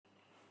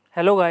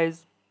Hello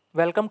guys,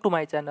 welcome to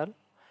my channel.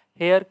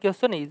 Here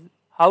question is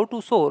how to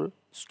solve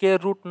square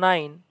root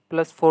 9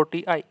 plus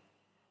 40i.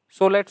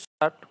 So let's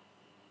start.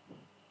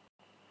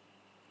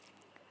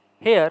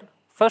 Here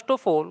first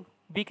of all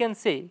we can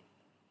say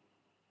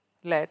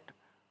let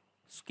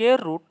square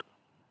root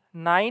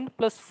 9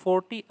 plus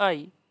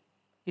 40i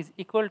is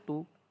equal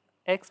to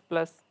x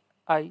plus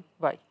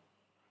iy.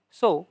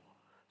 So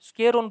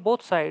square on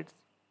both sides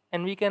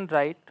and we can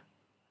write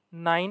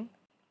 9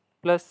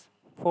 plus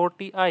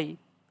 40i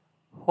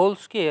whole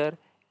square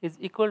is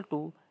equal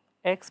to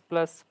x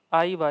plus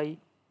iy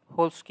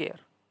whole square,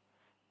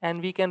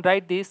 and we can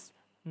write this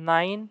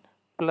 9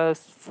 plus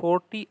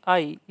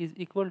 40i is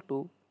equal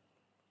to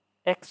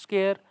x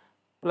square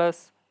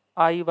plus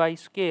iy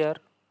square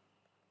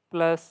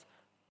plus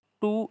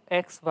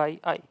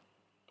 2xyi.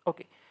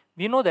 Okay,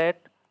 we know that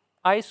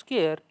I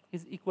square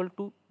is equal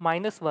to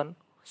minus 1,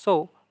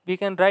 so we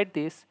can write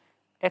this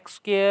x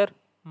square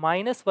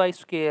minus y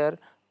square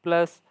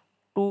plus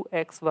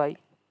 2xyi.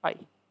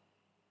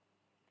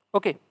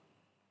 Okay,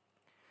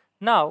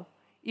 now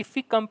if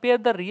we compare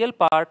the real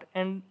part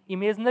and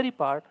imaginary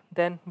part,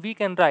 then we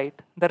can write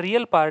the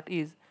real part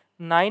is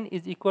 9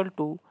 is equal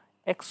to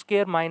x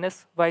square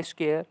minus y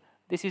square.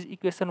 This is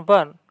equation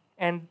 1,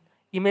 and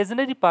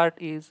imaginary part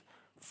is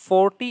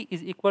 40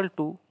 is equal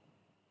to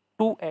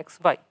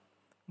 2xy.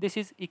 This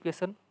is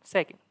equation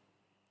 2.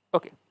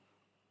 Okay,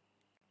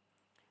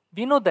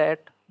 we know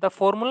that the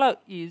formula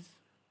is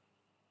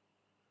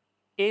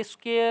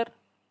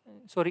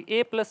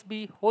a plus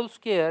b whole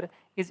square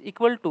is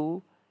equal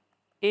to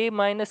a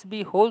minus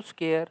b whole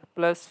square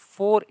plus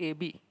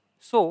 4ab.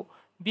 So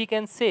we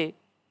can say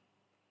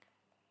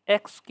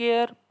x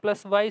square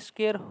plus y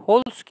square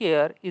whole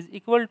square is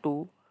equal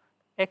to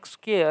x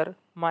square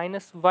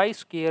minus y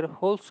square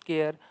whole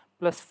square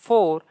plus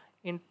 4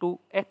 into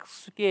x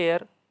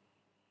square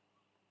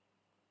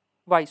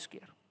y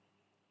square.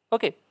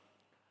 Okay,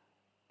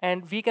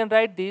 and we can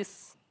write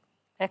this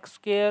x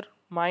square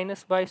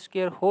minus y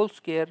square whole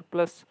square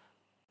plus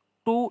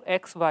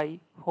 2xy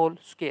whole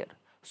square.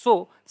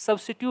 So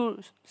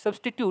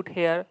substitute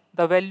here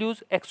the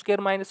values x square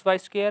minus y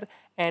square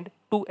and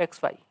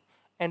 2xy,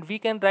 and we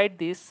can write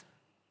this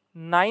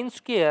 9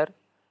 square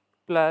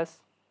plus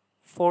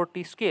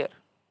 40 square,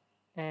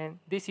 and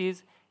this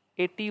is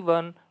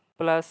 81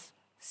 plus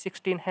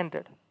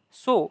 1600.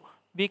 So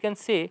we can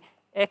say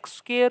x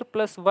square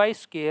plus y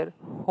square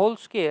whole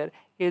square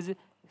is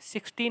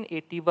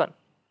 1681,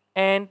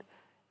 and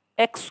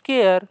x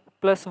square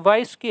plus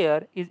y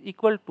square is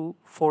equal to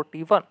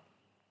 41.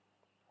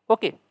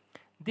 Okay,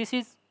 this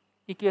is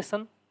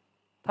equation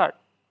 3rd.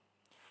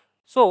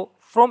 So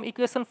from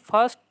equation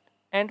 1st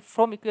and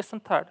from equation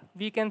 3rd,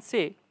 we can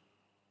say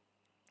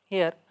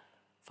here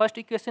first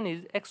equation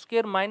is x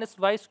square minus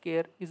y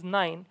square is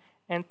 9,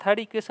 and third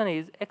equation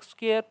is x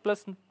square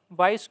plus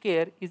y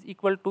square is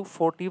equal to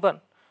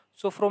 41.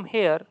 So from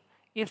here,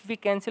 if we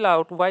cancel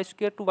out y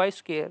square to y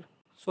square,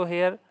 so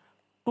here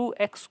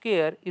 2x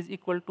square is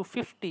equal to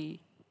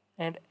 50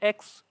 and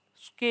x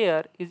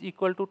square is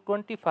equal to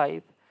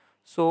 25.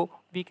 So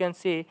we can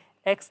say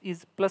x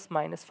is plus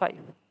minus 5.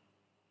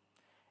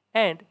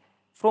 And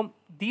from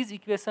these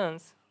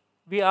equations,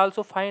 we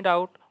also find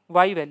out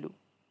y value.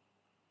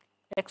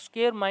 X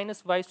square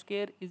minus y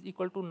square is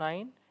equal to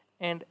 9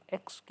 and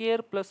x square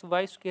plus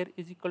y square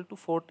is equal to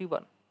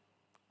 41.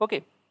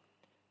 Okay,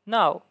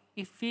 now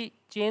if we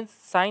change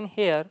sign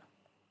here,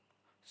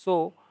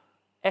 so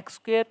x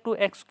square to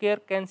x square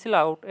cancel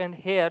out, and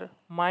here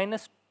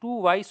minus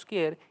 2y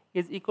square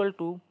is equal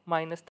to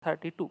minus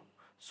 32.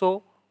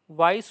 So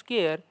y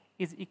square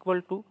is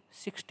equal to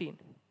 16,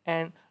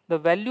 and the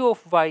value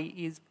of y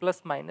is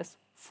plus minus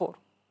 4.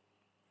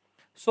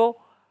 So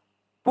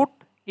put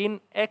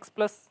in x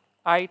plus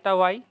iota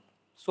y.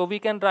 So we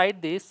can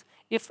write this,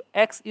 if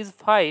x is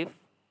 5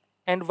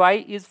 and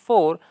y is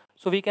 4,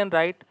 so we can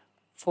write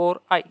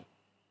 4i.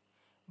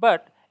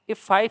 But if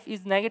 5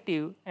 is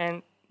negative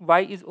and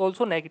y is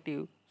also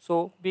negative,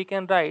 so we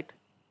can write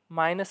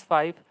minus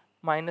 5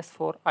 minus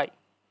 4i.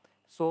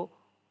 So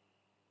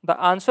the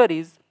answer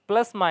is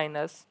plus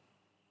minus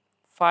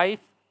 5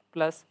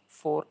 plus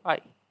 4i.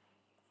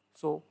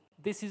 So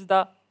this is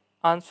the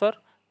answer.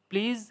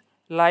 Please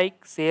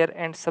like, share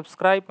and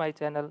subscribe my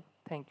channel.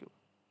 Thank you.